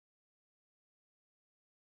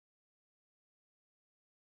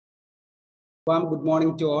Warm good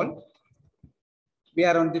morning to all. We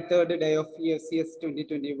are on the third day of EFCS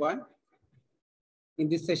 2021. In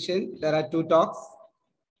this session, there are two talks.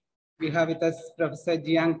 We have with us Professor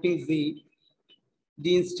Jianping Xie,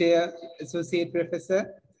 Dean's Chair, Associate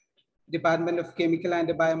Professor, Department of Chemical and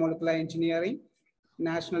Biomolecular Engineering,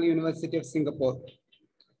 National University of Singapore.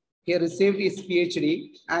 He received his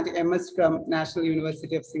PhD and MS from National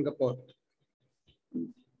University of Singapore.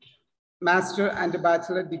 Master and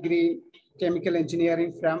Bachelor degree Chemical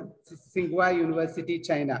Engineering from Tsinghua University,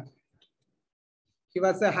 China. He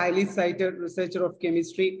was a highly cited researcher of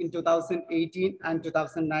chemistry in 2018 and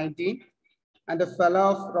 2019, and a Fellow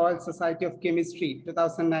of Royal Society of Chemistry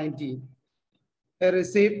 2019. He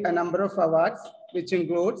received a number of awards, which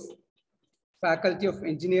includes Faculty of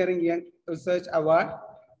Engineering Young Research Award,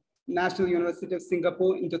 National University of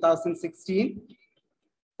Singapore in 2016,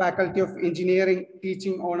 Faculty of Engineering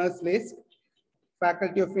Teaching Honors List,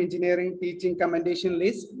 Faculty of Engineering Teaching Commendation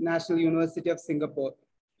List, National University of Singapore.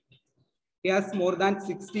 He has more than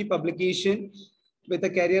 60 publications with a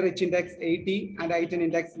Career Rich Index 80 and item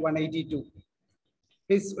Index 182.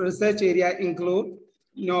 His research area include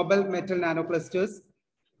noble metal nanoclusters,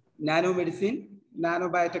 nanomedicine,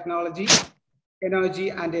 nanobiotechnology, energy,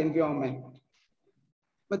 and environment.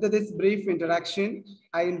 With this brief introduction,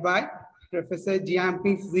 I invite Professor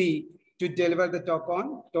Jianping Xie to deliver the talk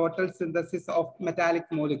on total synthesis of metallic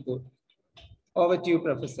molecule. Over to you,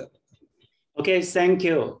 Professor. Okay, thank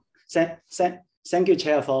you. Thank you,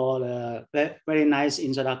 Chair, for the very nice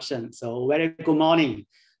introduction. So very good morning.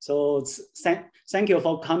 So thank you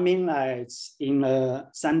for coming in a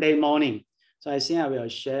Sunday morning. So I think I will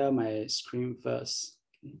share my screen first.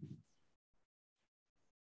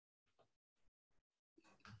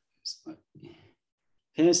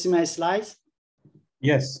 Can you see my slides?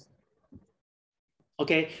 Yes.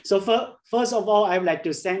 Okay, so first of all, I would like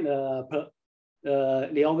to thank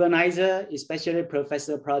the organizer, especially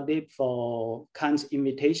Professor Pradeep, for kind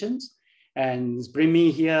invitations and bring me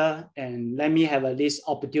here and let me have this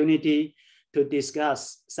opportunity to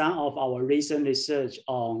discuss some of our recent research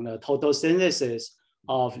on the total synthesis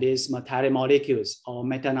of these metallic molecules or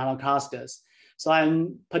metal nanoclusters. So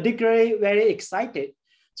I'm particularly very excited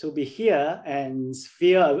to be here and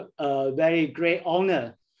feel a very great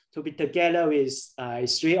honor to be together with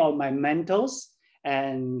three of my mentors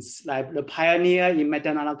and the pioneer in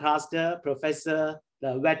metal nanocluster,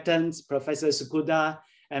 the veterans, Professor Sukuda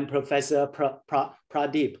and Professor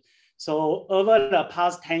Pradeep. So over the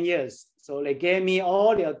past 10 years, so they gave me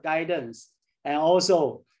all their guidance and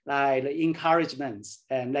also the encouragements,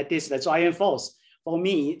 and that is the driving force for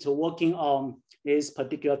me to working on these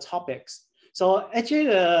particular topics. So actually,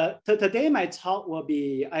 today my talk will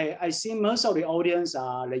be, I see most of the audience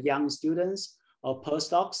are the young students or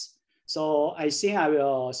postdocs. So I think I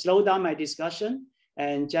will slow down my discussion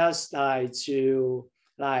and just to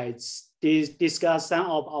discuss some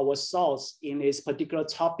of our thoughts in this particular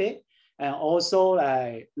topic and also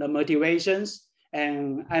the motivations.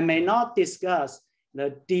 And I may not discuss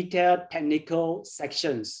the detailed technical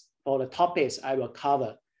sections for the topics I will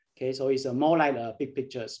cover. Okay, so it's more like the big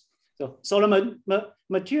pictures. So the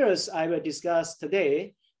materials I will discuss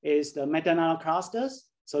today is the metal nanoclusters.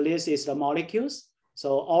 So this is the molecules.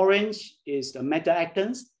 So orange is the metal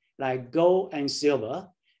actants like gold and silver,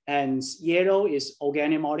 and yellow is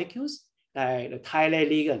organic molecules like the Thai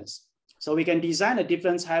ligands. So we can design a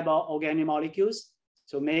different type of organic molecules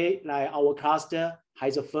to make like our cluster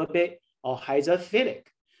hydrophobic or hydrophilic.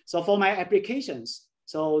 So for my applications,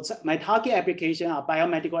 so my target application are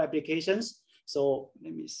biomedical applications. So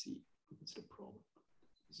let me see. What's the problem?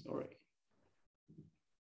 Sorry.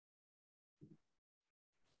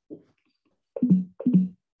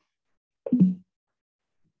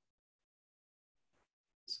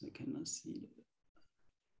 So I cannot see it.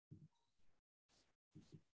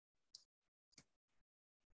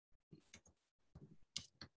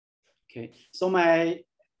 Okay, so my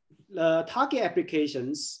target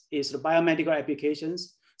applications is the biomedical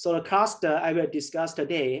applications. So the cluster I will discuss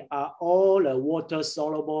today are all the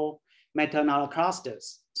water-soluble metal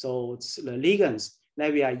nanoclusters. So it's the ligands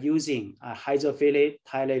that we are using are hydrophilic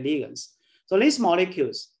Thai ligands. So these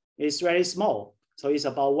molecules is very small. So it's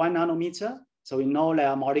about 1 nanometer. So we know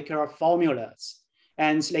their molecular formulas.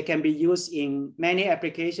 And they can be used in many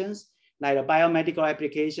applications, like the biomedical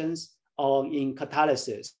applications or in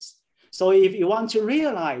catalysis. So if you want to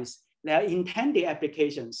realize their intended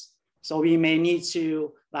applications, so we may need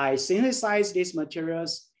to synthesize these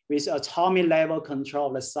materials with atomic level control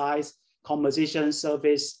of the size, composition,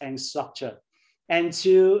 surface, and structure. And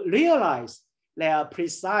to realize their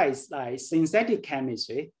precise synthetic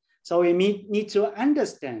chemistry, so we need to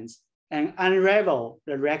understand and unravel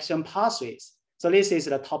the reaction pathways. So this is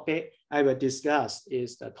the topic I will discuss,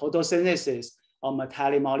 is the total synthesis of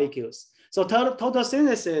metallic molecules. So total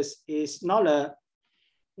synthesis is not a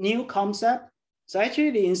new concept. So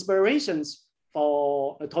actually the inspirations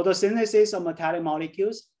for the total synthesis of metallic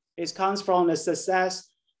molecules, it comes from the success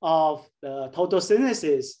of the total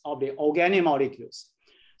synthesis of the organic molecules.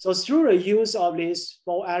 So through the use of these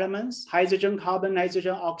 4 elements, hydrogen, carbon,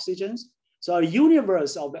 nitrogen, oxygen, so a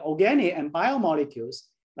universe of the organic and biomolecules,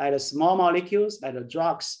 like the small molecules, like the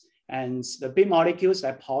drugs, and the big molecules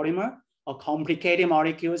like polymer, or complicated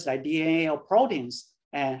molecules like DNA or proteins,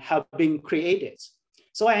 and have been created.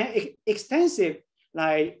 So an extensive,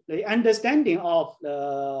 like the understanding of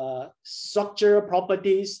the structural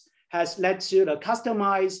properties has led to the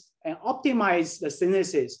customized and optimized the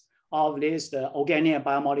synthesis of these the organic and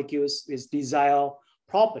biomolecules with desired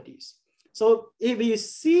properties. So if you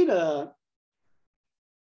see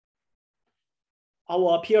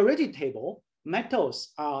our periodic table,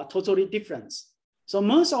 metals are totally different. So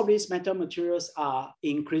most of these metal materials are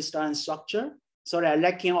in crystalline structure. So they're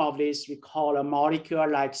lacking of this, we call a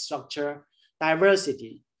molecular-like structure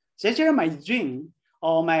diversity. So actually my dream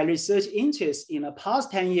or my research interest in the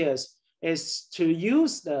past 10 years is to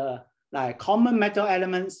use the common metal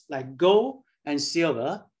elements like gold and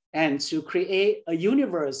silver, and to create a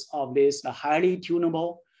universe of these highly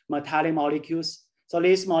tunable metallic molecules. So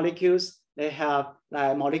these molecules, they have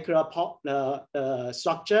like molecular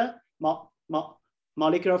structure,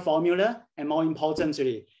 molecular formula, and more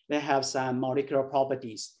importantly, they have some molecular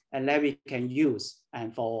properties and that we can use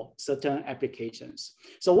and for certain applications.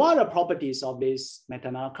 So what are the properties of these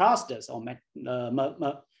metal nanoclusters or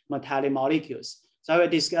metallic molecules? So I will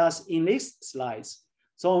discuss in these slides.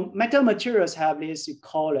 So metal materials have this we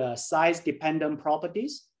call size-dependent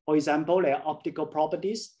properties. For example, their optical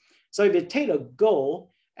properties. So if you take the gold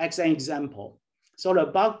as an example, so the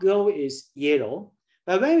bulk gold is yellow,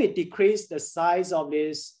 but when we decrease the size of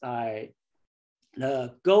this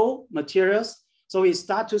the gold materials, so we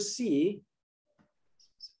start to see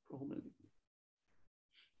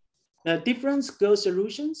the different gold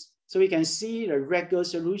solutions. So we can see the red gold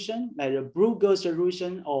solution, like the blue gold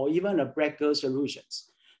solution, or even the black gold solutions.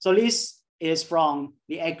 So this is from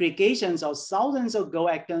the aggregations of thousands of gold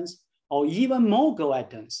atoms or even more gold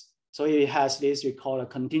atoms. So it has this we call a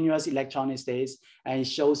continuous electronic states, and it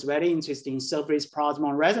shows very interesting surface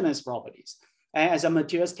plasmon resonance properties. And as a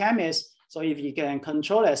materials chemist, so if you can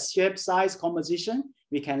control the shape, size, composition,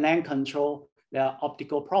 we can then control the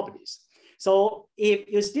optical properties. So if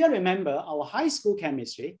you still remember our high school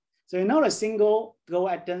chemistry, so you know the single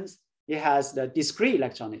gold atoms, it has the discrete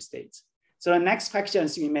electronic states. So the next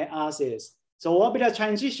questions we may ask is, so what will be the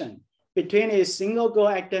transition between these single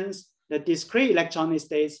gold atoms, the discrete electronic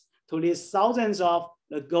states, to these thousands of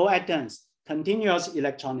the gold atoms, continuous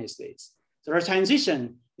electronic states? So the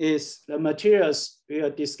transition is the materials we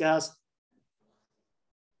will discuss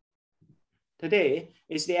today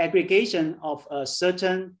is the aggregation of a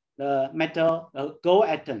certain metal gold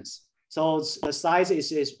atoms. So the size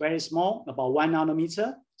is very small, about 1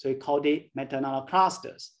 nanometer. So we call it metal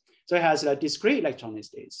nanoclusters. So it has a discrete electronic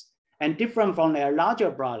states. And different from their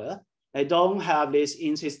larger brother, they don't have these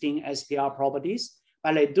interesting SPR properties,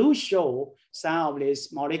 but they do show some of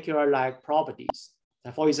these molecular-like properties.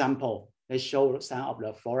 For example, they show some of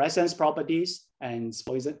the fluorescence properties. And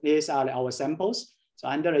for example, these are our samples. So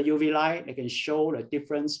under the UV light, they can show the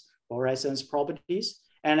different fluorescence properties.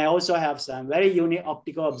 And I also have some very unique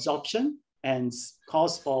optical absorption and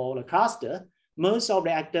cause for the cluster. Most of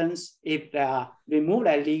the atoms, if they are removed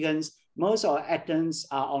as ligands, most of the atoms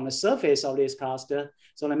are on the surface of this cluster.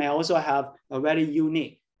 So they may also have a very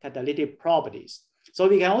unique catalytic properties. So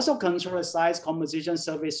we can also control the size, composition,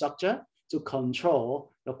 surface structure to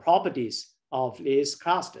control the properties of these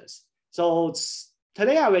clusters. So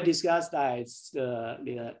today I will discuss the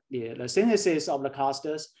synthesis of the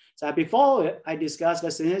clusters. So before I discuss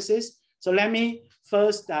the synthesis, so let me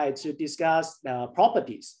first to discuss the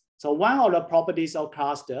properties. So one of the properties of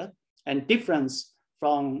cluster and difference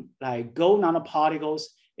from like gold nanoparticles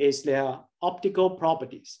is their optical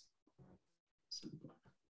properties.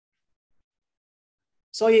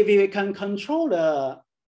 So if you can control the,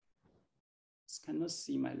 cannot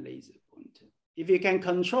see my laser pointer. If you can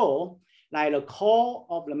control like the core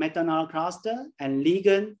of the metal nanocluster and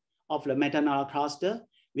ligand of the metal nanocluster,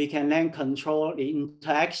 we can then control the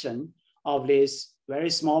interaction of these very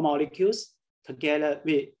small molecules together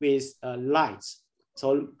with lights.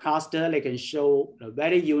 So cluster, they can show a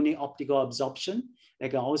very unique optical absorption. They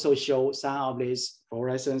can also show some of these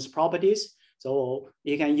fluorescence properties. So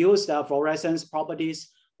you can use the fluorescence properties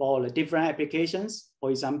for the different applications.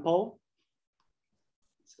 For example,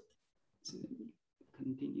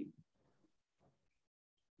 Continue.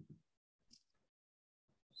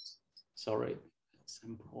 Sorry,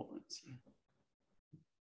 some problems here.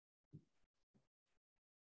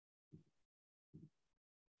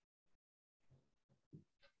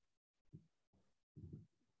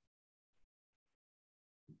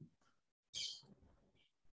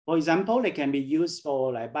 For example, they can be used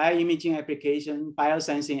for like bioimaging application,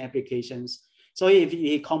 biosensing applications. So if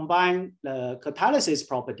we combine the catalysis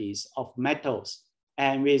properties of metals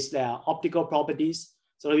and with their optical properties,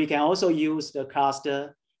 so we can also use the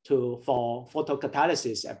cluster for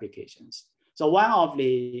photocatalysis applications. So one of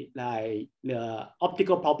the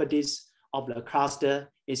optical properties of the cluster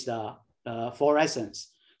is the fluorescence.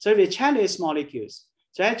 So if we check these molecules,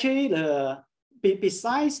 so actually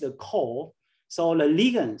besides the core, so the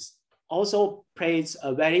ligands also plays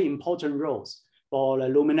a very important role for the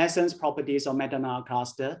luminescence properties of metal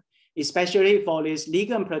nanocluster, especially for these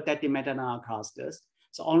ligand protected metal nanoclusters.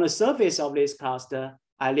 So on the surface of this cluster,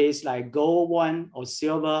 at least like gold one or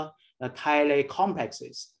silver thiolate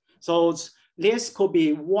complexes. So this could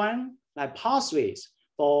be one like pathways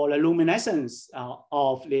for the luminescence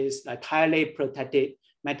of these like thiolate protected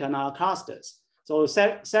metal nanoclusters. So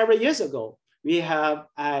several years ago, we have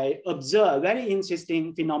observed a very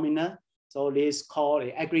interesting phenomenon. So this is called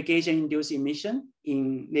aggregation-induced emission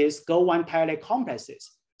in these gold-1 thiolate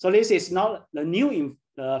complexes. So this is not the new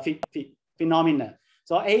phenomenon.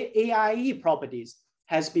 So AIE properties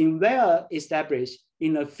has been well established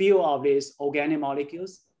in the field of these organic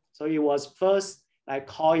molecules. So it was first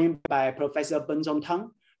coined by Professor Benzhong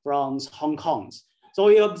Tang from Hong Kong. So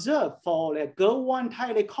we observed for the gold-1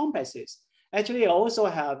 thiolate complexes, actually also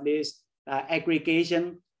have this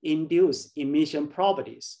aggregation-induced emission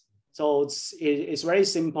properties. So it's very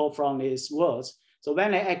simple from these words. So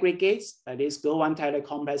when they aggregate these gold-1 thiolate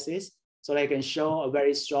complexes, so they can show a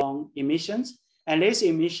very strong emissions, and this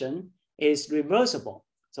emission is reversible.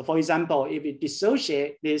 So for example, if we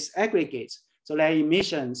dissociate these aggregates, so their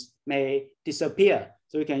emissions may disappear.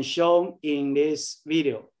 So we can show in this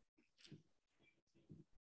video.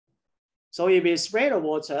 So if we spray the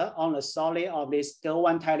water on the solid of these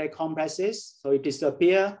gold-1 thiolate complexes, so it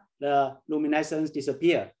disappear, the luminescence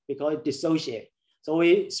disappear because it dissociate. So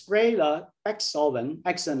we spray the back solvent,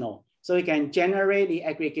 external, so we can generate the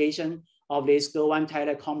aggregation of these gold-1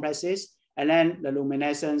 thiolate complexes, and then the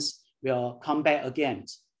luminescence will come back again.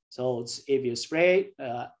 So if you spray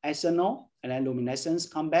external and then luminescence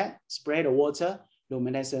come back, spray the water,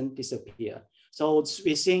 luminescence disappear. So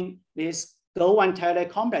we think these gold-1 thiolate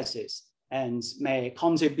complexes and may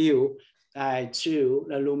contribute to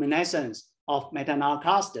the luminescence of metal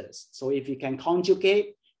nanoclusters. So if you can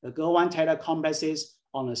conjugate the gold-1 thiolate complexes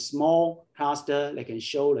on a small cluster, they can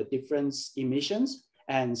show the different emissions.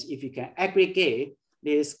 And if you can aggregate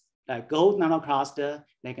this gold nanocluster,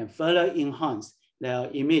 they can further enhance their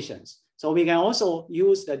emissions. So we can also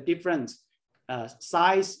use the different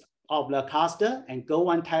size of the cluster and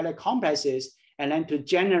gold-1 thiolate complexes, and then to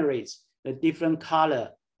generate the different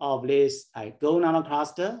color of this gold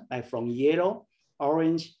nanocluster, like from yellow,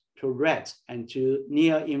 orange to red, and to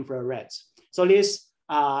near infrared. So these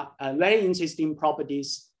are very interesting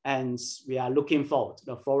properties, and we are looking forward to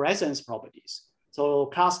the fluorescence properties. So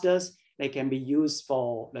clusters, they can be used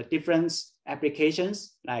for the different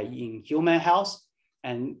applications, like in human health.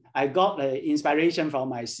 And I got the inspiration from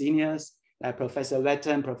my seniors, like Professor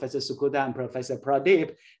Wetton, Professor Sukuda, and Professor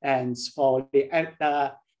Pradeep. And for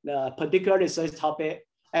the particular research topic,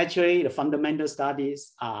 actually the fundamental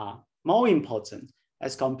studies are more important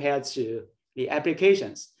as compared to the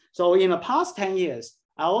applications. So in the past 10 years,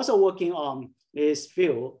 I'm also working on this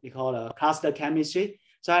field we call cluster chemistry.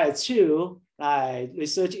 So I had two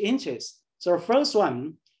research interests. So the first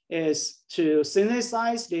one is to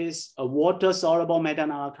synthesize this water-soluble metal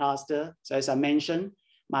nanocluster. So as I mentioned,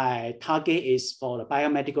 my target is for the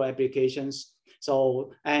biomedical applications.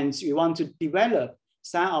 So, and we want to develop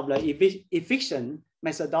some of the efficient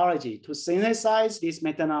methodology to synthesize this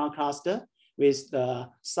metal nanocluster with the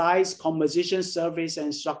size, composition, surface,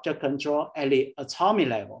 and structure control at the atomic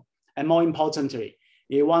level. And more importantly,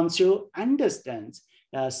 we want to understand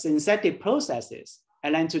the synthetic processes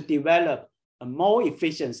and then to develop a more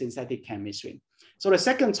efficient synthetic chemistry. So the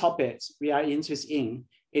second topic we are interested in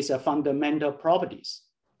is the fundamental properties.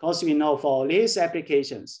 Because we know for these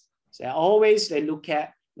applications, they look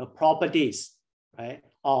at the properties, right,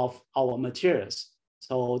 of our materials.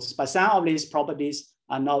 So but some of these properties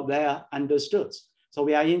are not well understood. So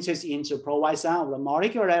we are interested in to provide some of the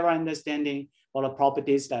molecular level understanding for the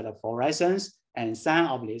properties that are fluorescence and some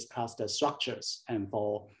of these cluster structures, and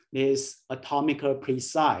for this atomically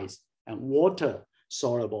precise and water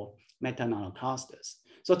soluble metal nanoclusters.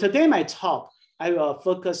 So today my talk, I will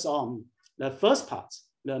focus on the first part,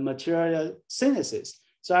 the material synthesis.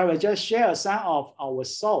 So I will just share some of our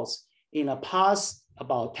results in the past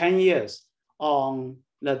about 10 years on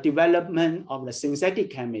the development of the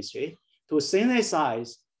synthetic chemistry to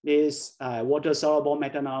synthesize this water-soluble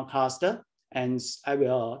metal nanocluster. And I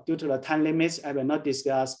will, due to the time limits, I will not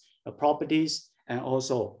discuss the properties and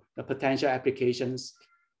also the potential applications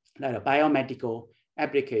like the biomedical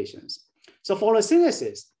applications. So for the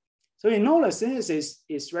synthesis, so you know the synthesis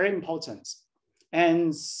is very important.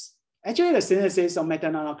 And actually the synthesis of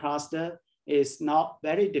metal nanocluster is not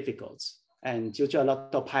very difficult. And due to a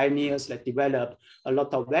lot of pioneers that develop a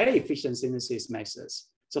lot of very efficient synthesis methods.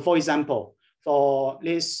 So for example, for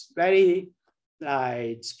this very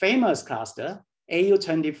famous cluster,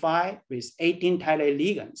 AU25 with 18 thalate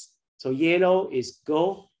ligands. So yellow is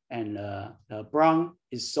gold and the brown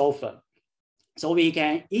is sulfur. So we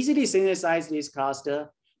can easily synthesize this cluster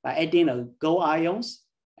by adding the gold ions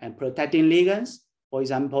and protecting ligands. For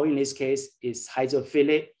example, in this case, it's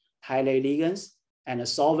hydrophilic thalate ligands, and the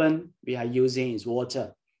solvent we are using is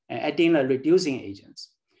water, and adding the reducing agents.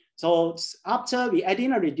 So after we add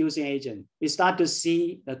in a reducing agent, we start to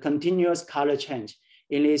see the continuous color change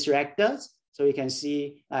in these reactors. So you can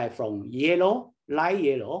see from yellow, light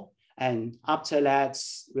yellow, and after that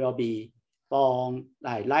will be from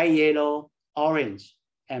light yellow, orange,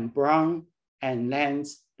 and brown, and then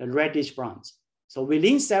the reddish brown. So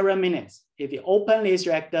within several minutes, if you open this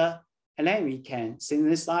reactor, and then we can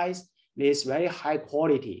synthesize this very high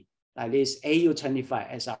quality, like this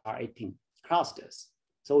AU25 SR18 clusters.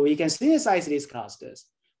 So we can synthesize these clusters.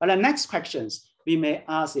 But the next questions we may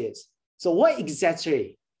ask is, so what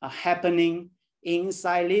exactly are happening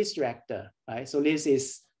inside this reactor, right? So this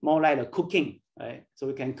is more like a cooking, right? So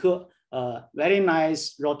we can cook a very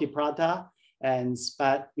nice roti prata,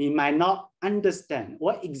 but we might not understand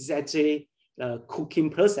what exactly the cooking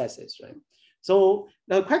process is, right? So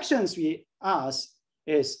the questions we ask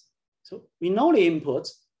is, so we know the inputs,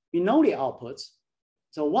 we know the outputs.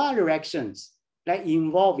 So what are the reactions that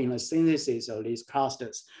involve in the synthesis of these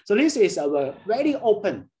clusters? So this is a very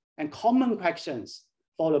open and common questions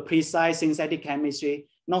for the precise synthetic chemistry,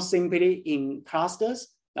 not simply in clusters,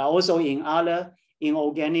 but also in other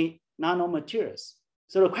inorganic nanomaterials.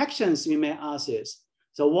 So the questions we may ask is,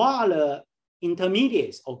 so what are the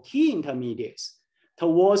intermediates or key intermediates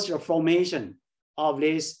towards the formation of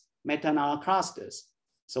these metal nanoclusters?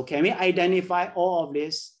 So can we identify all of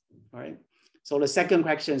this, right? So the second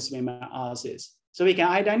questions we may ask is, so we can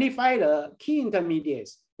identify the key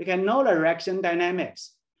intermediates, we can know the reaction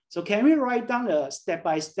dynamics. So can we write down the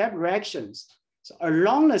step-by-step reactions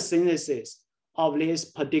along the synthesis of these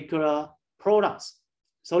particular products?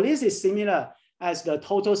 So this is similar as the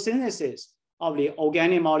total synthesis of the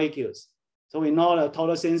organic molecules. So we know the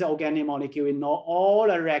total synthesis of organic molecule, we know all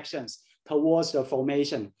the reactions towards the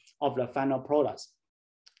formation of the final products.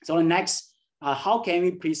 So the next, how can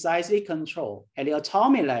we precisely control at the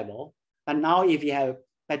atomic level? But now if you have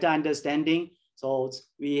better understanding, so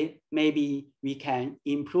we can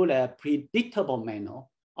improve the predictable manner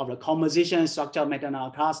of the composition and structure of metal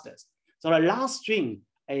nanoclusters. So the last string,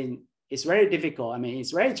 and it's very difficult, I mean,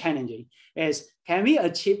 it's very challenging, is can we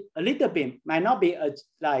achieve a little bit, might not be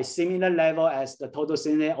a similar level as the total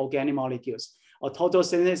synthesis of organic molecules or total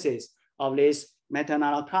synthesis of these metal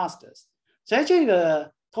nanoclusters. So actually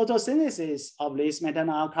the total synthesis of these metal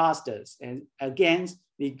nanoclusters, and again,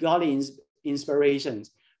 we got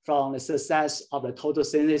inspirations from the success of the total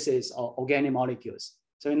synthesis of organic molecules.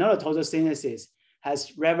 So we know the total synthesis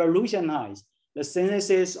has revolutionized the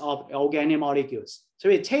synthesis of organic molecules. So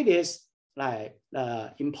we take this like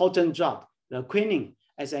the important drug, the quinine,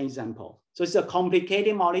 as an example. So it's a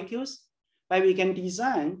complicated molecules, but we can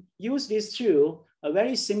use these two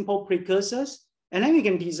very simple precursors, and then we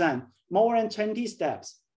can design more than 20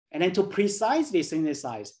 steps, and then to precisely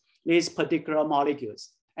synthesize these particular molecules.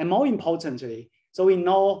 And more importantly, so we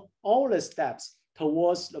know all the steps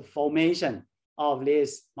towards the formation of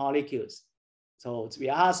these molecules. So we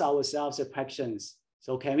ask ourselves the questions.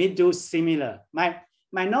 So can we do similar? Might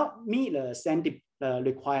not meet the same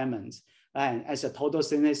requirements and as a total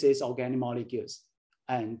synthesis organic molecules,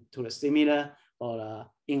 and to the similar for the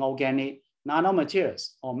inorganic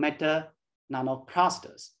nanomaterials or metal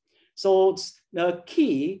nanoclusters. So the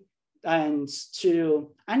key and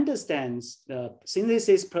to understand the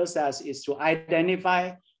synthesis process is to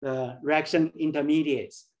identify the reaction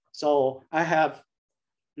intermediates. So I have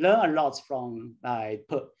learned a lot from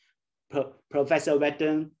Professor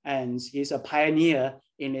Wetton, and he's a pioneer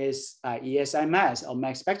in his ESI mass or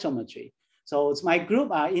mass spectrometry. So my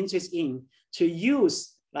group are interested in to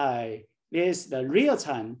use like this the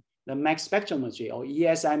real-time the mass spectrometry or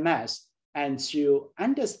ESIMS, and to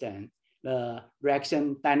understand the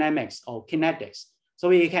reaction dynamics or kinetics. So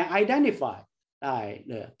we can identify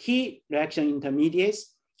the key reaction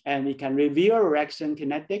intermediates, and we can review reaction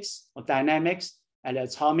kinetics or dynamics at the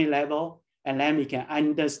atomic level, and then we can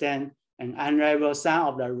understand and unravel some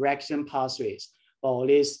of the reaction pathways for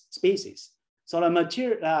this species. So the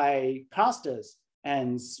material clusters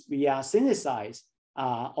and we are synthesized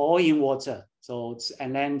all in water. So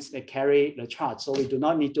and then they carry the charge. So we do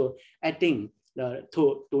not need to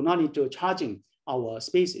charging our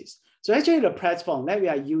species. So actually the platform that we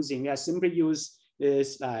are using, we are simply use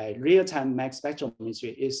this real-time mass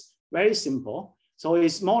spectrometry is very simple. So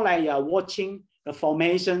it's more like watching the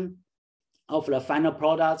formation of the final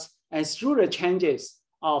products and through the changes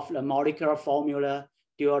of the molecular formula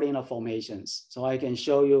during the formations. So I can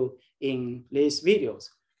show you in these videos.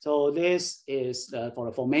 So this is for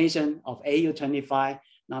the formation of AU25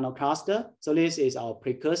 nanocluster. So this is our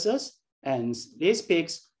precursors, and these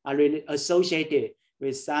peaks are really associated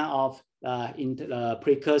with some of the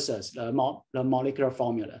precursors, the molecular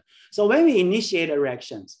formula. So when we initiate the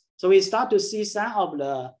reactions, so we start to see some of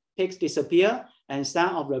the peaks disappear and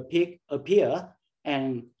some of the peaks appear,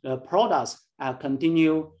 and the products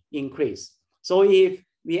continue increase. So if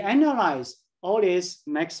we analyze all this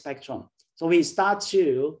mass spectrum, so we start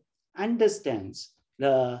to understand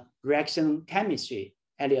the reaction chemistry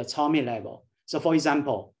at the atomic level. So for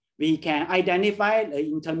example, we can identify the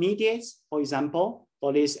intermediates, for example,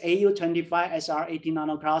 for this AU25 SR18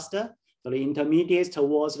 nanocluster, so the intermediates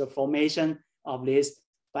towards the formation of these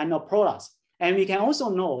final products. And we can also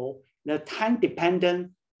know the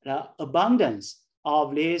time-dependent abundance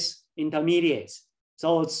of these intermediates.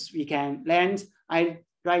 So we can then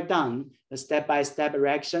write down the step-by-step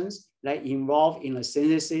reactions that involve in the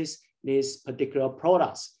synthesis these particular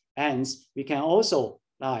products. And we can also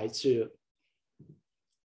to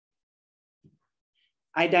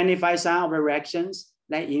identify some of the reactions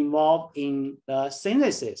that involve in the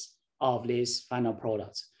synthesis of these final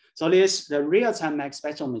products. So this is the real-time mass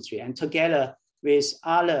spectrometry, and together with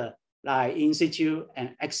other in situ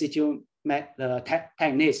and ex situ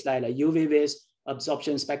techniques like the UV-based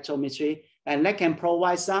absorption spectrometry, and that can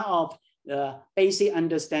provide some of the basic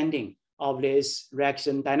understanding of this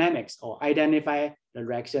reaction dynamics or identify the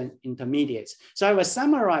reaction intermediates. So I will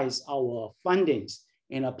summarize our findings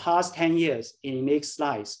in the past 10 years in the next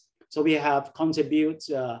slides. So we have contributed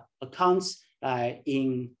accounts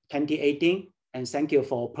in 2018, and thank you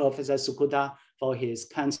for Professor Sukuta for his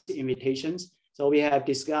kind invitations. So we have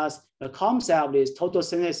discussed the concept of this total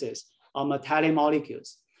synthesis of metallic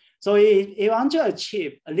molecules. So if you want to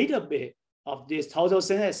achieve a little bit of this total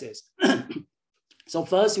synthesis, so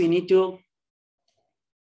first we need to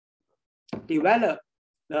develop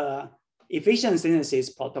the efficient synthesis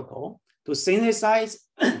protocol to synthesize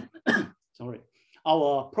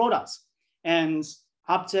our products. And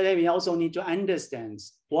after that, we also need to understand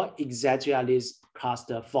what exactly are these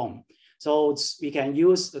cluster form. So we can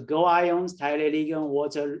use the gold ions, tightly ligand,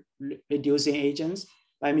 water reducing agents.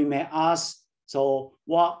 But we may ask, so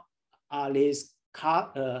what are these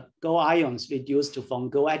gold ions reduced to form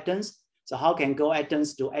gold atoms? So how can gold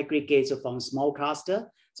atoms to aggregate to form small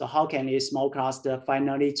cluster? So how can these small cluster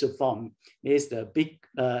finally to form these the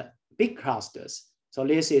big clusters? So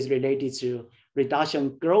this is related to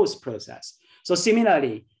reduction growth process. So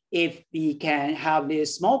similarly, if we can have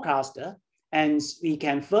this small cluster and we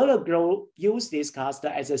can further use this cluster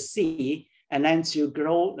as a seed and then to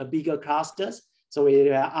grow the bigger clusters, so we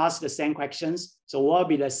will ask the same questions. So what will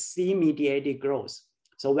be the seed-mediated growth?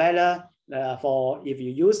 So whether if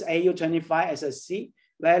you use AU25 as a seed,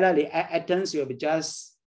 whether the atoms will be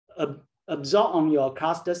just absorbed on your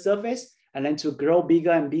cluster surface and then to grow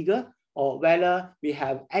bigger and bigger, or whether we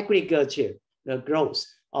have aggregated the growth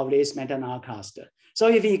of this metal nanocluster. So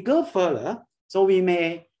if we go further, so we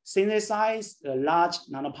may synthesize the large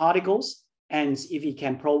nanoparticles, and if we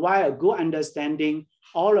can provide a good understanding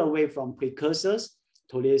all the way from precursors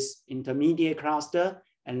to this intermediate cluster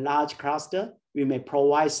and large cluster, we may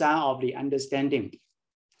provide some of the understanding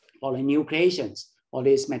for the nucleations for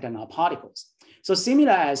these metal nanoparticles. So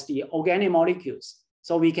similar as the organic molecules,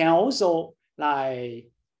 so we can also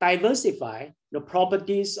diversify the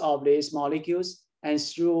properties of these molecules and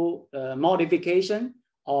through modification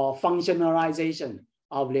or functionalization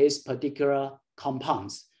of these particular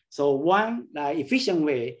compounds. So one efficient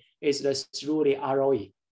way is through the ROE.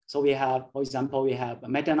 So we have, for example, we have a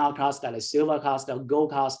metal nanocluster, the silver cluster,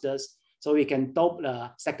 gold clusters. So we can dope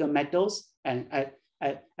the second metals and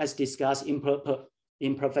as discussed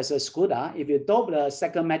in Professor Skuda, if you dope the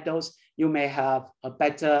second metals, you may have a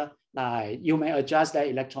better, like you may adjust the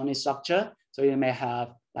electronic structure. So you may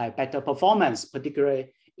have like better performance,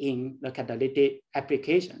 particularly in the catalytic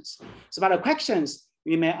applications. So but the questions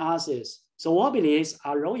we may ask is, so what are these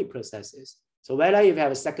alloy processes? So whether if you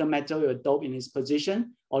have a second metal, you dope in this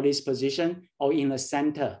position, or in the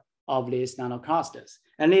center of these nanoclusters.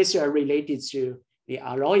 And these are related to the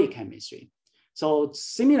alloy chemistry. So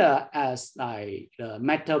similar as like the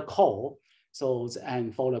metal core, so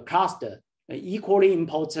and for the cluster, equally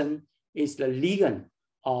important is the ligand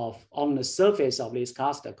on the surface of this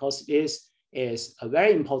cluster, because this is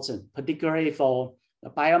very important, particularly for the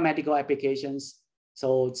biomedical applications.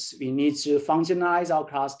 So we need to functionalize our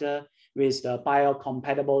cluster with the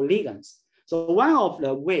biocompatible ligands. So one of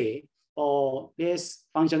the way for this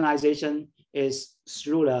functionalization is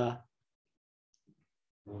through the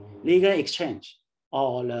ligand exchange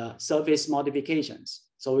or the surface modifications.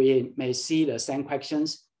 So we may see the same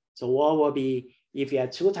questions. So what will be if you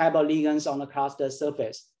have two types of ligands on the cluster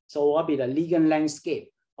surface? So what will be the ligand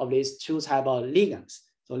landscape of these two types of ligands?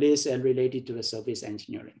 So this is related to the surface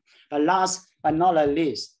engineering. But last but not the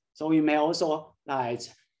least, so we may also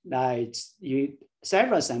you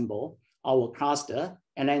self-assemble our cluster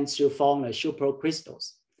and then to form the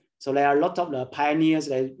supercrystals. So there are a lot of the pioneers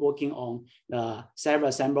that are working on the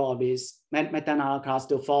self-assemble of these metal nanoclusters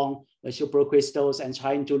to form the supercrystals and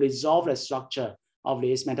trying to resolve the structure of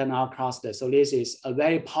these metal nanoclusters. So this is a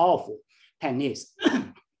very powerful technique.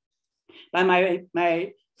 But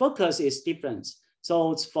my focus is different.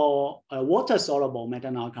 So it's for a water-soluble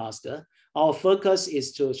metal nanocluster, our focus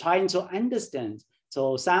is to trying to understand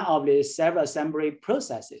some of these self-assembly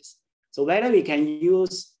processes. So whether we can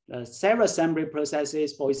use the self-assembly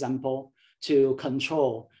processes, for example, to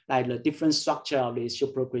control like the different structure of these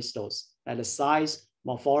supercrystals, like the size,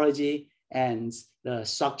 morphology, and the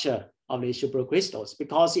structure of these supercrystals.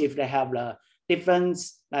 Because if they have the different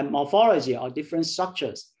morphology or different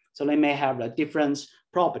structures, so they may have the different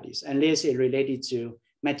properties, and this is related to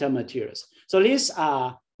metal materials. So these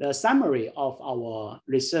are the summary of our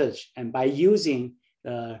research, and by using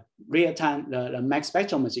the real-time, the mass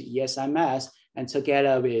spectrometry, ESMS, and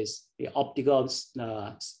together with the optical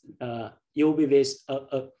UV-based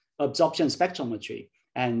absorption spectrometry,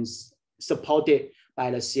 and supported by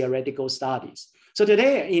the theoretical studies. So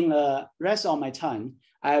today, in the rest of my time,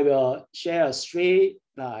 I will share three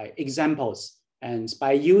examples, and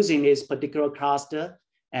by using this particular cluster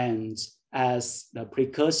and as the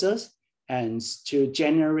precursors, and to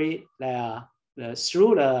generate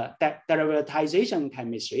through the derivatization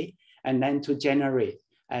chemistry, and then to generate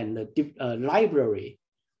the library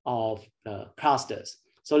of the clusters.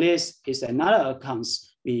 So this is another account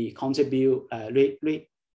we contribute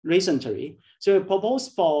recently. So we propose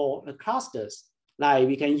for the clusters, like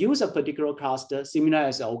we can use a particular cluster similar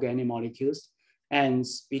as organic molecules, and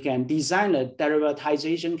we can design a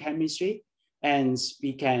derivatization chemistry, and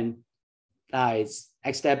we can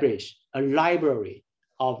establish a library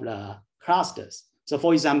of the clusters. So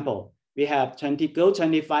for example, we have gold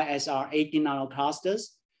 25 SR18 nanoclusters.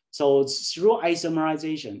 So through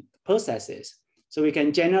isomerization processes, so we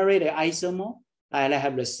can generate an isomer that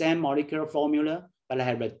have the same molecular formula, but they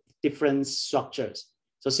have the different structures.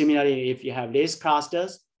 So similarly, if you have these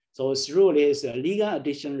clusters, so through these ligand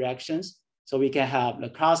addition reactions, so we can have the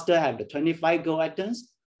cluster have the 25 gold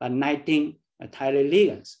atoms, but 19 tile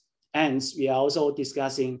ligands. And we are also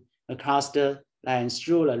discussing the cluster and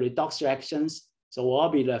through the redox reactions. So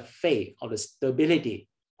what will be the fate of the stability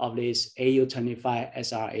of this AU25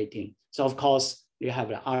 SR18? So of course, you have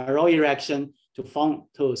the alloy reaction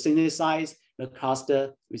to synthesize the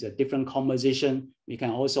cluster with a different composition. We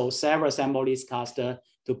can also self-assemble this cluster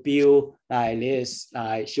to build these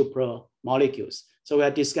super molecules. So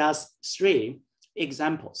we'll discuss three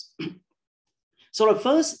examples. So the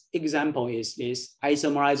first example is this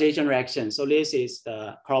isomerization reaction. So this is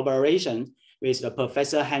the collaboration with the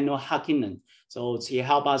Professor Hanno Hakkinen. So he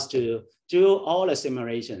helped us to do all the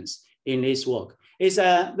simulations in this work. It's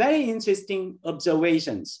a very interesting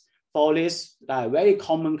observations for this very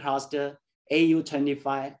common cluster,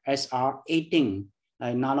 AU25 SR18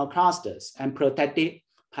 nanoclusters, and protected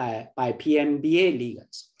by PMBA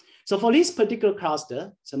ligands. So for this particular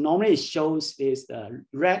cluster, so normally it shows is the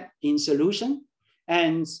red in solution.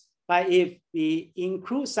 And if we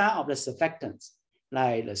include some of the surfactants,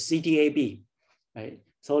 like the CTAB, right?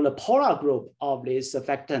 So the polar group of these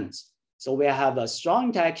surfactants, so we have a strong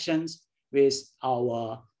interactions with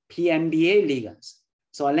our PMBA ligands.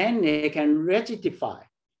 So then they can rigidify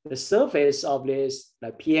the surface of this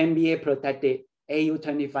PMBA protected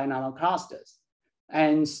AU25 nanoclusters.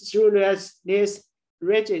 And through this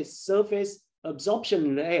rigid surface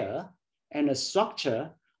absorption layer and the structure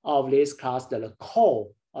of this cluster, the core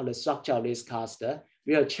of the structure of this cluster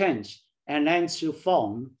will change and then to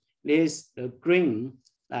form this green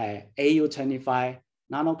AU25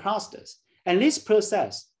 nanoclusters. And this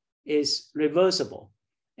process is reversible.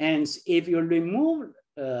 And if you remove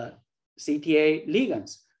CTA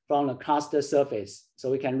ligands from the cluster surface,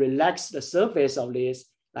 so we can relax the surface of this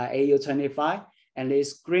AU25, and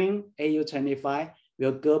this green AU25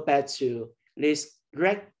 will go back to this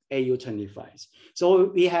red AU25. So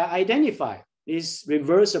we have identified this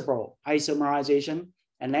reversible isomerization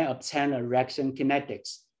and then obtain a reaction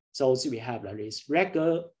kinetics. So we have this red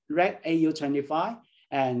AU25,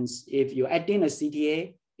 and if you add in a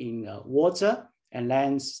CTA in water, and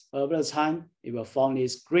then over time, it will form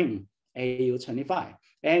this green AU25.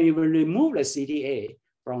 And you will remove the CTA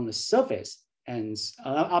from the surface, and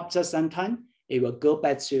after some time, it will go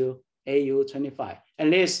back to AU25.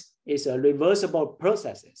 And this is a reversible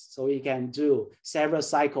process. So you can do several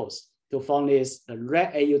cycles to form this the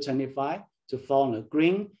red AU25 to form the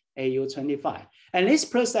green AU25. And this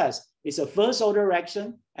process is a first order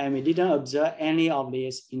reaction, and we didn't observe any of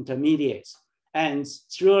these intermediates. And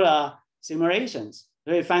through the simulations,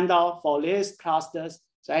 we found out for these clusters,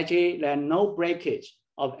 so actually there are no breakage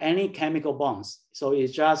of any chemical bonds. So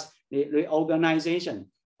it's just the reorganization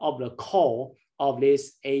of the core of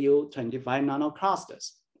these AU25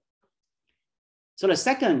 nanoclusters. So the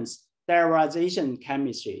second sterilization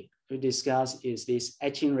chemistry we discuss is these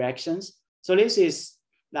etching reactions. So this is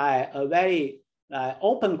like a very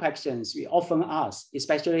open questions we often ask,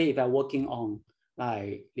 especially if I'm working on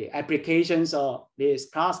like the applications of these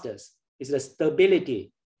clusters, is the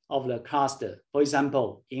stability of the cluster, for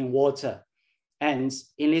example, in water. And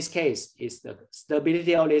in this case, it's the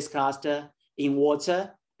stability of this cluster in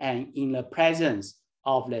water and in the presence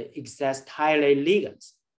of the excess thiolate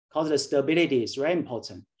ligands, because the stability is very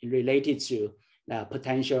important related to the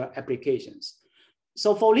potential applications.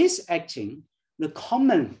 So for this etching, the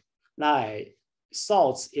common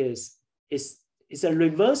thoughts is a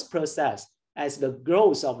reverse process as the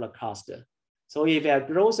growth of the cluster. So if a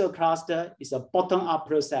growth of cluster is a bottom-up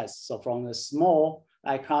process, so from the small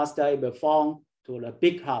cluster, it will form to the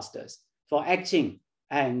big clusters. For etching,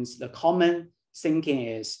 and the common thinking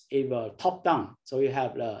is it will top down. So you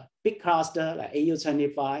have the big cluster like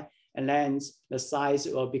AU25, and then the size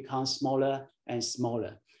will become smaller and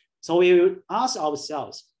smaller. So we will ask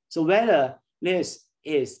ourselves, so whether this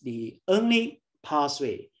is the only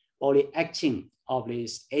pathway for the etching of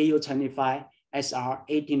this AU25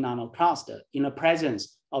 SR18 nanocluster in the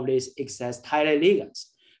presence of these excess thiolate ligands.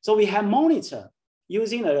 So we have monitored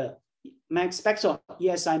using a mass spectral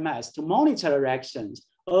ESI mass to monitor the reactions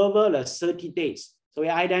over the 30 days. So we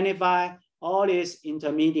identify all these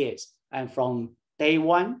intermediates, and from day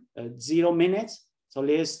 1, 0 minutes. So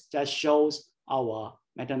this just shows our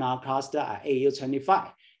methanol cluster at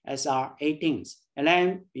AU25, SR18s. And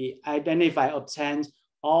then we obtain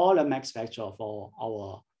all the mass spectra for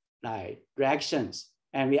our reactions.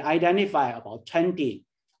 And we identify about 20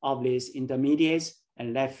 of these intermediates,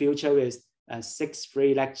 and left filter with 6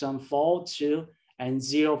 free electrons, 4, 2, and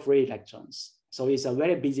 0 free electrons. So it's a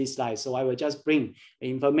very busy slide. So I will just bring the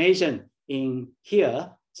information in here.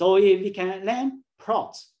 So if we can then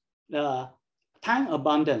plot the time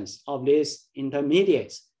abundance of these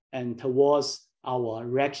intermediates and towards our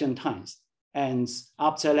reaction times. And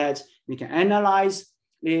after that, we can analyze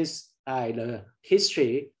this, the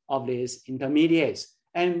history of these intermediates.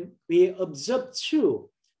 And we observe 2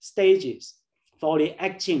 stages for the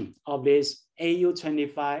etching of this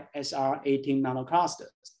AU25 SR18 nanoclusters.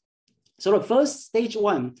 So the first stage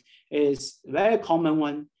 1 is very common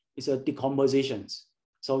one, is a decompositions.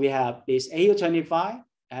 So we have this AU25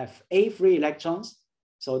 have 8 free electrons.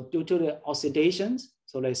 So due to the oxidations,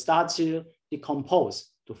 so they start to decompose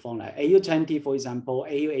to form like AU20, for example,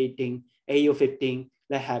 AU18, AU15,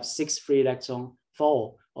 they have 6 free electrons,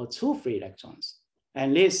 4 or 2 free electrons.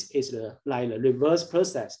 And this is the reverse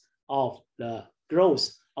process of the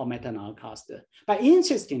growth of methanol cluster. But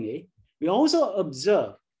interestingly, we also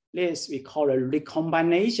observe this we call a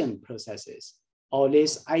recombination processes, or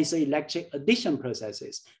this isoelectric addition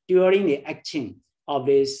processes during the etching of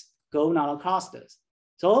these gold nanoclusters.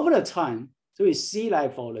 So over the time, so we see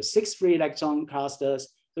for the 6 free electron clusters,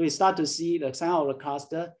 so we start to see the size of the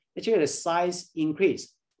cluster, actually the size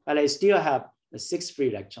increase, but they still have the 6 free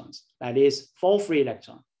electrons, that is 4 free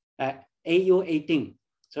electrons at AU18.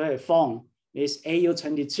 So they form this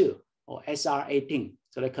AU22 or SR18.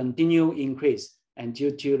 So they continue increase, and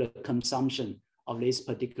due to the consumption of these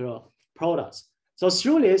particular products. So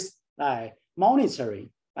through this monitoring,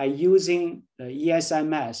 by using the ESI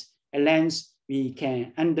mass, and then we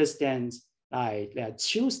can understand like there are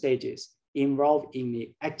two stages involved in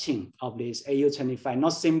the etching of this AU25,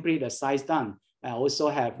 not simply the size down, I also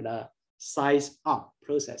have the size up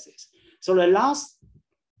processes. So the last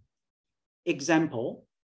example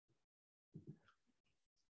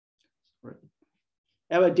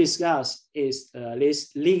I will discuss is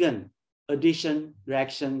this ligand addition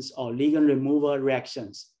reactions or ligand removal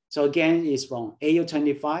reactions. So again, it's from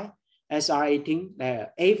AU25, SR18, there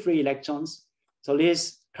are 8 free electrons. So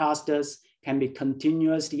these clusters can be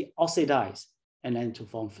continuously oxidized and then to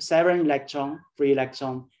form 7 free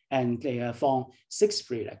electron, and they form 6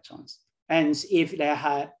 free electrons. And if they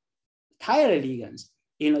have tighter ligands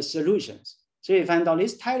in the solutions, so you find out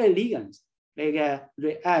these tighter ligands, they can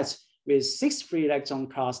react with 6 free electron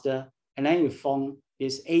cluster, and then you form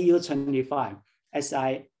this AU25,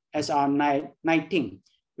 SR19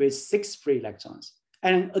 with 6 free electrons.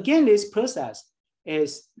 And again, this process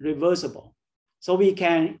is reversible. So we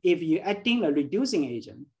can, if you adding a reducing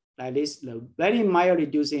agent, like this, the very mild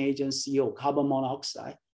reducing agent CO, carbon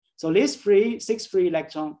monoxide. So this 6 free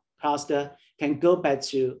electron cluster can go back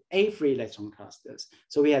to 8 free electron clusters.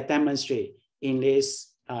 So we have demonstrated in this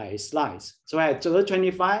slides. So I have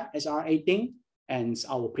 25 SR18 and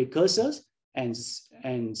our precursors, and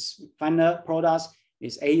final products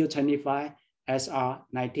is AU25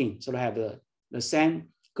 SR19. So they have the same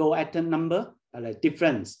gold atom number, but the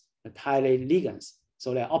difference, the tighter ligands.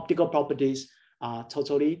 So their optical properties are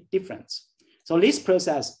totally different. So this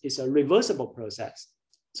process is a reversible process.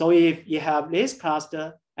 So if you have this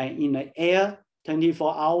cluster and in the air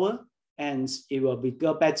 24 hours, and it will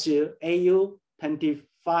go back to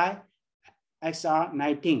AU25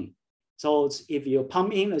 XR19. So if you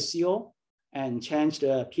pump in a CO and change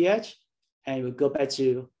the pH, and it will go back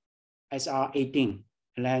to SR18,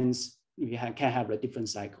 and then we can have the different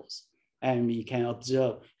cycles. And we can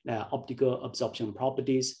observe the optical absorption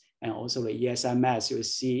properties, and also the ESI mass you will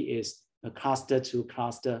see is the cluster to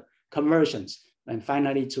cluster conversions, and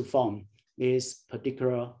finally to form these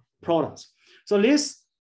particular products. So this,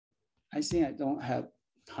 I think I don't have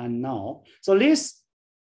time now. So this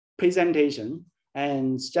presentation,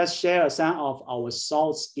 and just share some of our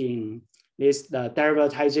thoughts in this, the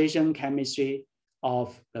derivatization chemistry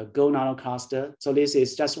of the gold nanocluster. So this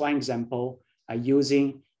is just one example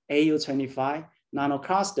using AU25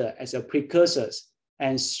 nanocluster as a precursors,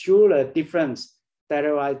 and through the different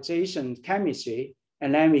derivatization chemistry,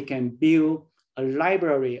 and then we can build a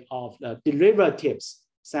library of the derivatives.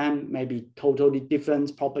 Some may be totally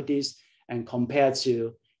different properties and compared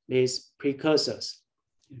to these precursors.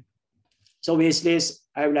 So with this,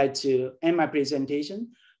 I would like to end my presentation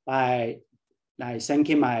by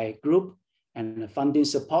thanking my group and the funding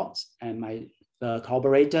support and my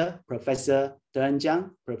collaborator, Professor Deng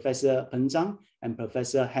Jiang, Professor Peng Zhang, and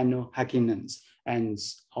Professor Hanno Hakkinen, and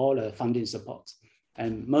all the funding support.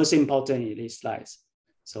 And most importantly, these slides.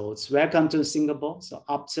 So it's welcome to Singapore. So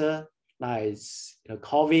after like the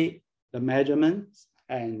COVID, the measurements,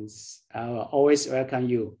 and I will always welcome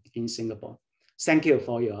you in Singapore. Thank you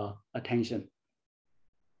for your attention.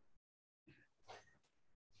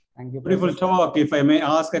 Thank you. Beautiful talk. If I may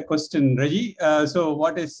ask a question, Reggie. So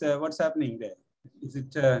what's happening there? Is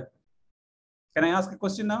it? Can I ask a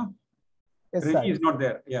question now? Yes, Reggie sir. is not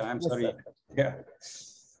there. Yeah, I'm Yes, sorry. sir. Yeah.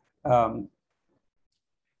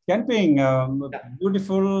 Jianping,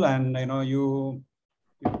 beautiful, and you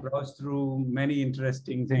browse through many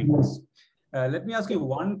interesting things. Let me ask you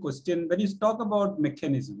one question. When you talk about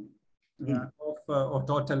mechanism of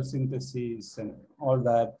total synthesis and all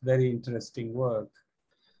that very interesting work,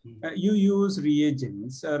 you use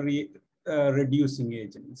reagents, reducing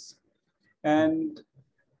agents, and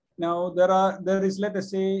now there is, let us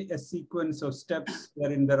say, a sequence of steps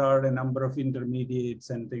wherein there are a number of intermediates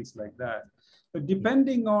and things like that. But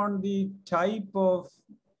depending on the type of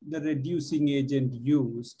the reducing agent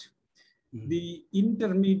used, the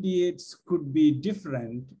intermediates could be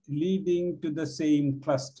different, leading to the same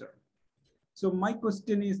cluster. So my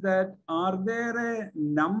question is that, are there a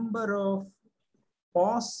number of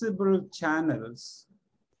possible channels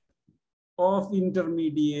of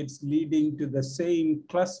intermediates leading to the same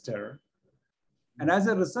cluster? And as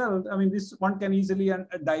a result, I mean, this one can easily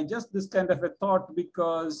digest this kind of a thought,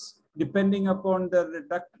 because depending upon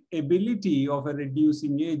the ability of a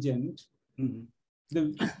reducing agent,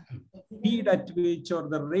 the speed at which or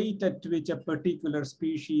the rate at which a particular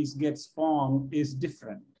species gets formed is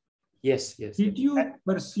different. Yes, yes. Did you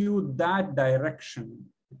pursue that direction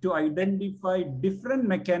to identify different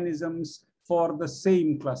mechanisms for the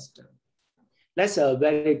same cluster? That's a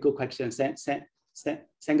very good question. Thank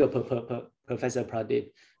you, Professor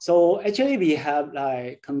Pradeep. So actually we have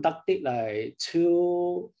like conducted like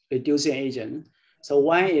 2 reducing agents. So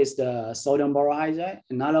one is the sodium borohydride,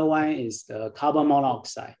 another one is the carbon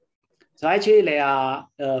monoxide. So actually they are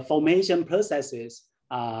formation processes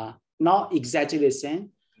are not exactly the same,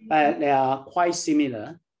 but they are quite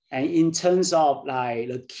similar. And in terms of like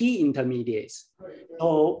the key intermediates,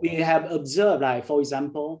 so we have observed like, for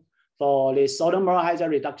example, for the sodium borohydride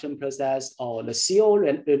reduction process or the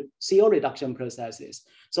CO reduction processes.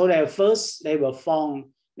 So they will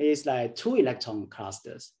form these like 2 electron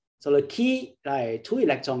clusters. So the key like 2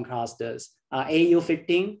 electron clusters are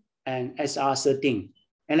AU15 and SR13.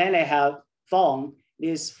 And then they have formed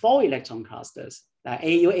these 4 electron clusters, like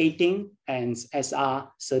AU18 and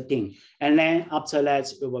SR13. And then after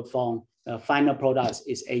that, we will form the final product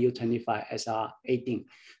is AU25, SR18.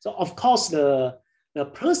 So of course, the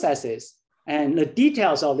processes and the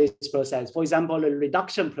details of this process, for example, the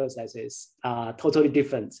reduction processes are totally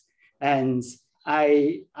different. And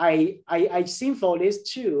I think for these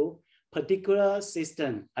 2 particular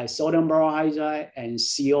systems, like sodium borohydride and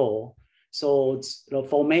CO, so the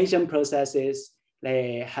formation processes,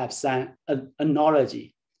 they have some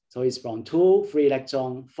analogy. So it's from 2 free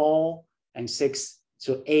electron, 4 and 6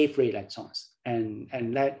 to 8 free electrons. And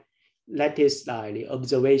that is like the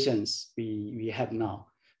observations we have now.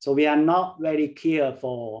 So we are not very clear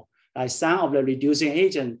for like some of the reducing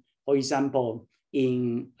agent, for example,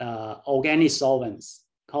 in organic solvents,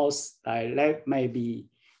 because that may be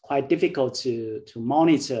quite difficult to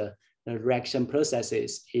monitor the reaction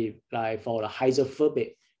processes if like for the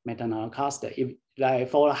hydrophobic methanol cluster. If like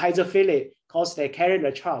for the hydrophilic, because they carry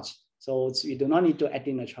the charge, so we do not need to add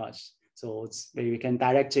in the charge. So we can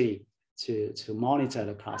directly to monitor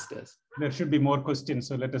the clusters. There should be more questions,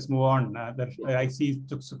 so let us move on. I see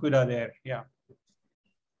Sukuda there. Yeah.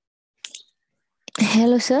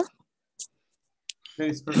 Hello, sir. There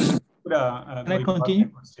is Professor Sukuda. Can I continue?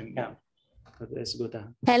 Question. Yeah. That's good.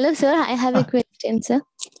 Hello, sir. I have a question, sir.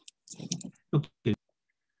 Okay.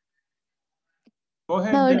 Go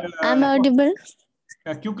ahead. I'm audible.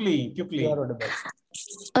 Quickly.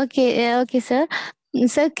 Okay, okay, sir.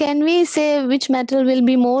 Sir, can we say which metal will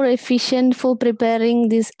be more efficient for preparing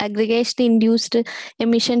these aggregation-induced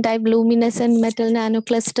emission type luminescent metal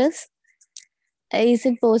nanoclusters? Is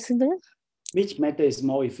it possible? Which metal is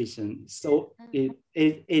more efficient? So it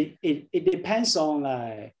depends on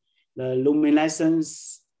like the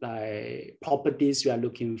luminescence like properties you are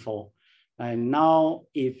looking for. And now,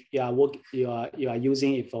 if you are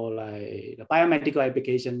using it for like the biomedical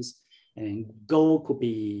applications, and gold could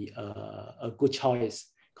be a good choice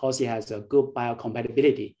because it has a good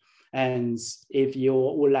biocompatibility. And if you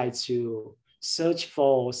would like to search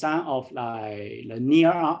for some of like the near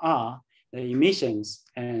RR, the emissions,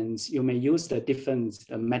 and you may use the different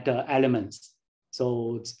metal elements.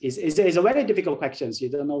 So it's a very difficult question. You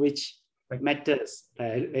don't know which methods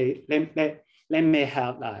they may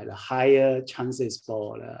have the higher chances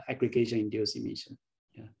for the aggregation-induced emission.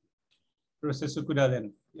 Yeah. Professor Sukuda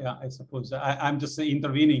then. Yeah, I suppose I'm just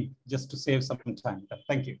intervening just to save some time.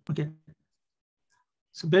 Thank you. Okay.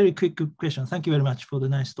 So very quick question. Thank you very much for the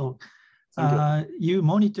nice talk. You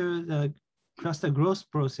monitor the cluster growth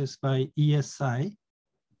process by ESI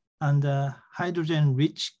and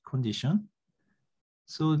hydrogen-rich condition.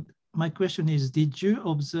 So my question is, did you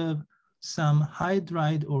observe some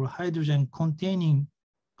hydride or hydrogen-containing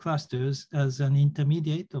clusters as an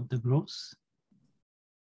intermediate of the growth?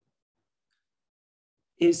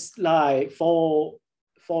 It's like for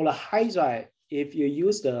the hydride, if you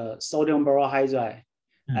use the sodium borohydride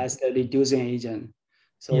as the reducing agent,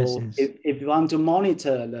 so yes. If you want to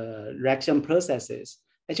monitor the reaction processes,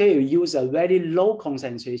 actually you use a very low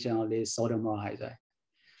concentration of this sodium borohydride.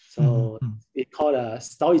 So we call a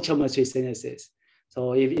stoichiometry synthesis.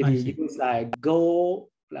 So if you use like gold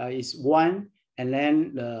is 1, and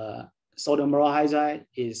then the sodium borohydride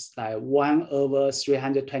is like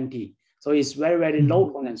 1/320. So it's very, very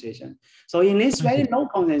low concentration. So in this very low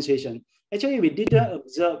concentration, actually we didn't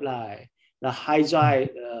observe like the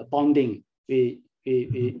hydride bonding with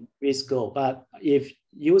gold. But if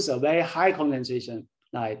use a very high concentration,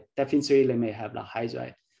 like definitely they may have the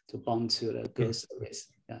hydride to bond to the gold surface.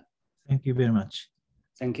 Yeah. Thank you very much.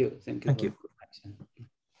 Thank you. Thank you. Thank you.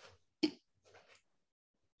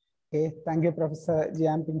 Okay, thank you, Professor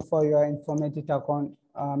Jianping, for your informative talk on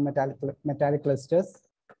metallic clusters.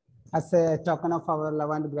 As a token of our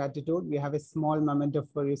love and gratitude, we have a small memento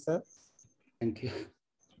for you, sir. Thank you.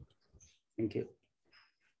 Thank you.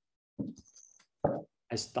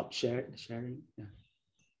 I stopped sharing. Yeah.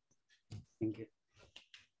 Thank you.